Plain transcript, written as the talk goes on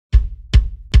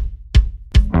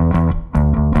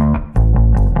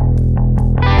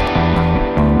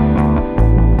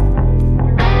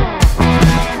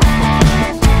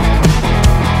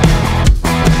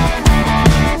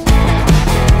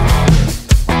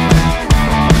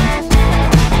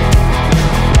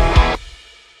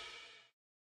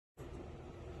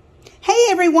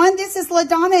everyone, this is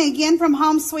LaDonna again from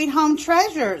Home Sweet Home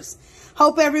Treasures.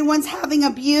 Hope everyone's having a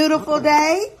beautiful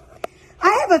day.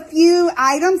 I have a few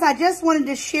items I just wanted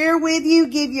to share with you,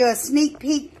 give you a sneak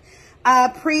peek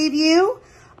preview.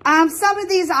 Some of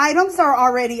these items are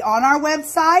already on our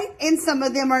website and some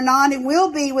of them are not and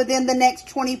will be within the next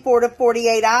 24 to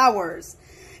 48 hours.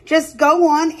 Just go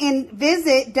on and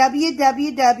visit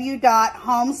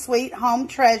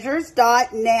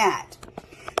www.homesweethometreasures.net.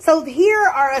 So here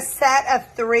are a set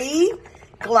of 3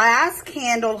 glass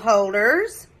candle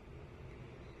holders.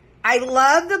 I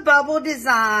love the bubble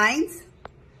designs.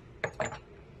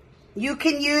 You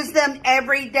can use them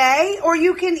every day, or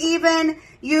you can even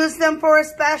use them for a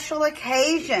special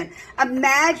occasion.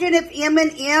 Imagine if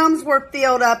M&Ms were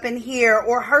filled up in here,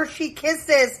 or Hershey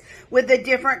Kisses with a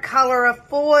different color of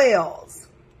foils.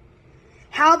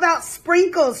 How about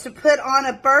sprinkles to put on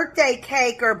a birthday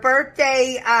cake or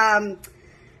birthday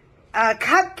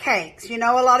cupcakes? You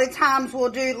know, a lot of times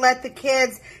we'll let the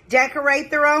kids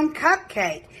decorate their own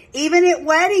cupcake. Even at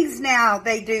weddings now,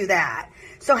 they do that.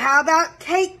 So how about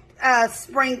cake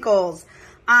sprinkles?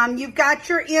 You've got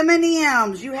your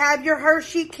M&Ms. You have your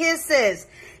Hershey Kisses.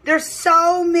 There's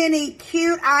so many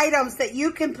cute items that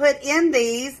you can put in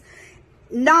these,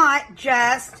 not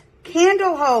just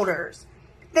candle holders.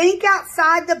 Think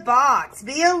outside the box.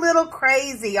 Be a little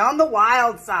crazy, on the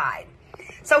wild side.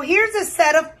 So here's a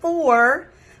set of 4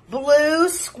 blue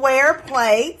square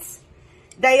plates.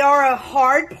 They are a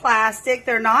hard plastic.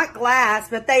 They're not glass,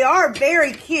 but they are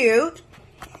very cute.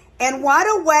 And what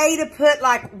a way to put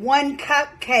like 1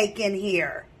 cupcake in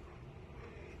here.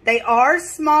 They are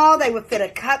small. They would fit a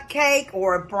cupcake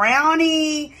or a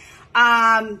brownie.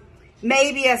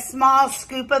 Maybe a small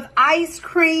scoop of ice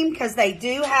cream, because they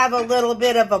do have a little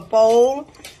bit of a bowl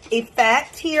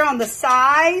effect here on the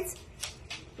sides.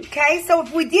 Okay, so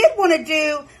if we did want to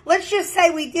do, let's just say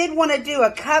we did want to do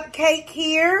a cupcake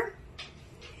here.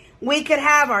 We could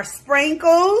have our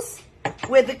sprinkles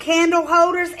with the candle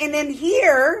holders, and then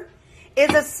here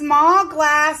is a small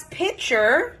glass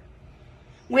pitcher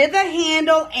with a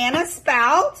handle and a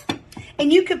spout.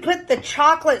 And you could put the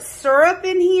chocolate syrup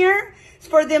in here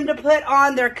for them to put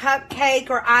on their cupcake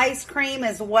or ice cream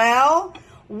as well.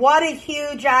 What a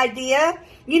huge idea.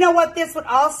 You know what this would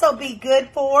also be good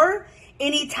for?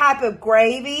 Any type of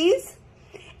gravies.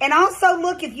 And also,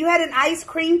 look, if you had an ice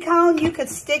cream cone, you could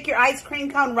stick your ice cream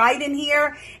cone right in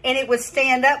here and it would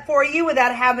stand up for you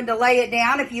without having to lay it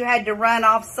down if you had to run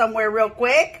off somewhere real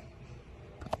quick.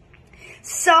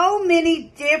 So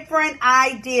many different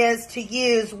ideas to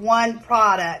use one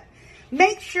product.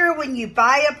 Make sure when you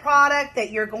buy a product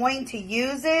that you're going to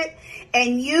use it,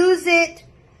 and use it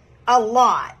a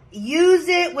lot. Use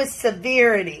it with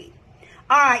severity.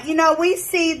 All right, you know, we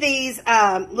see these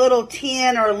little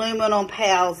tin or aluminum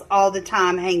pails all the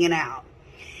time hanging out.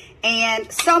 And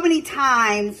so many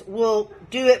times we'll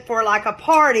do it for like a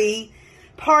party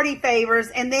favors,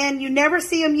 and then you never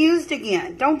see them used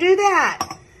again. Don't do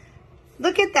that.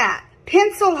 Look at that.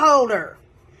 Pencil holder.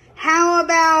 How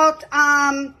about,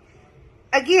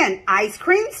 again, ice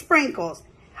cream sprinkles?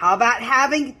 How about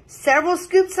having several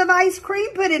scoops of ice cream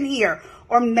put in here?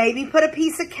 Or maybe put a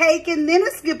piece of cake and then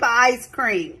a scoop of ice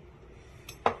cream.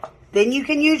 Then you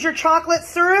can use your chocolate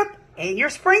syrup and your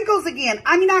sprinkles again.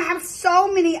 I mean, I have so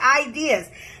many ideas.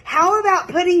 How about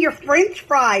putting your French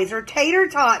fries or tater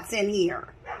tots in here?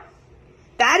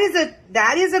 That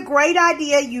is a great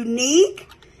idea, unique.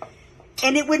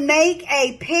 And it would make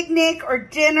a picnic or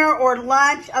dinner or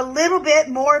lunch a little bit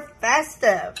more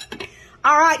festive.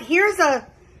 All right, here's an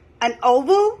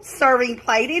oval serving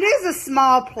plate. It is a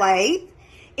small plate.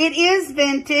 It is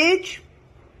vintage.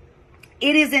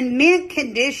 It is in mint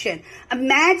condition.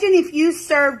 Imagine if you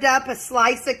served up a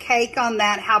slice of cake on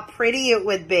that, how pretty it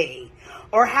would be.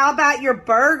 Or how about your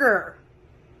burger?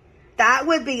 That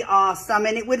would be awesome,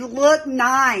 and it would look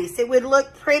nice. It would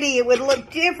look pretty. It would look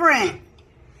different.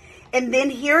 And then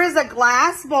here is a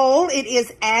glass bowl. It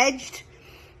is edged.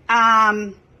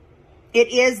 It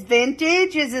is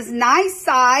vintage. It is nice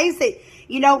size.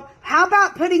 You know, how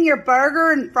about putting your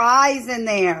burger and fries in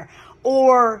there?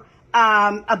 Or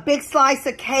a big slice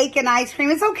of cake and ice cream.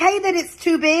 It's okay that it's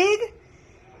too big.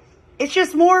 It's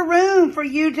just more room for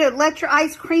you to let your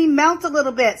ice cream melt a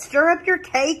little bit. Stir up your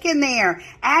cake in there.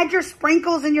 Add your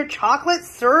sprinkles and your chocolate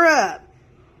syrup.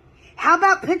 How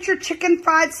about put your chicken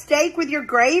fried steak with your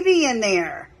gravy in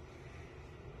there?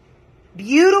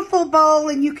 Beautiful bowl,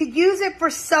 and you could use it for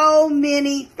so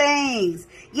many things.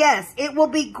 Yes, it will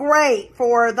be great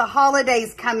for the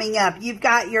holidays coming up. You've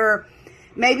got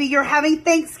maybe you're having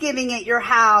Thanksgiving at your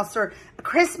house, or a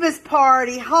Christmas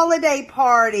party, holiday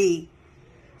party.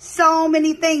 So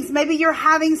many things. Maybe you're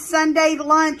having Sunday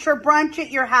lunch or brunch at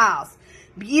your house.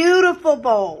 Beautiful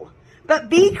bowl.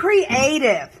 But be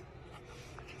creative.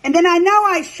 And then I know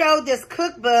I showed this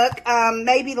cookbook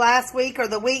maybe last week or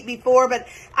the week before, but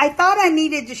I thought I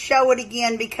needed to show it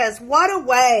again because what a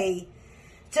way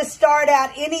to start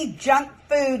out any junk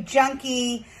food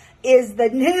junkie is the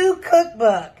new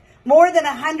cookbook. More than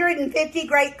 150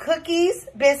 great cookies,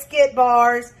 biscuit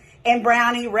bars, and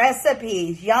brownie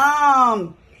recipes.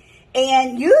 Yum!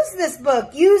 And use this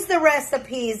book. Use the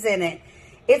recipes in it.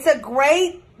 It's a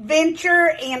great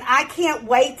venture, and I can't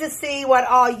wait to see what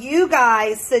all you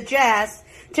guys suggest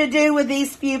to do with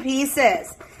these few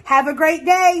pieces. Have a great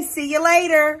day. See you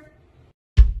later.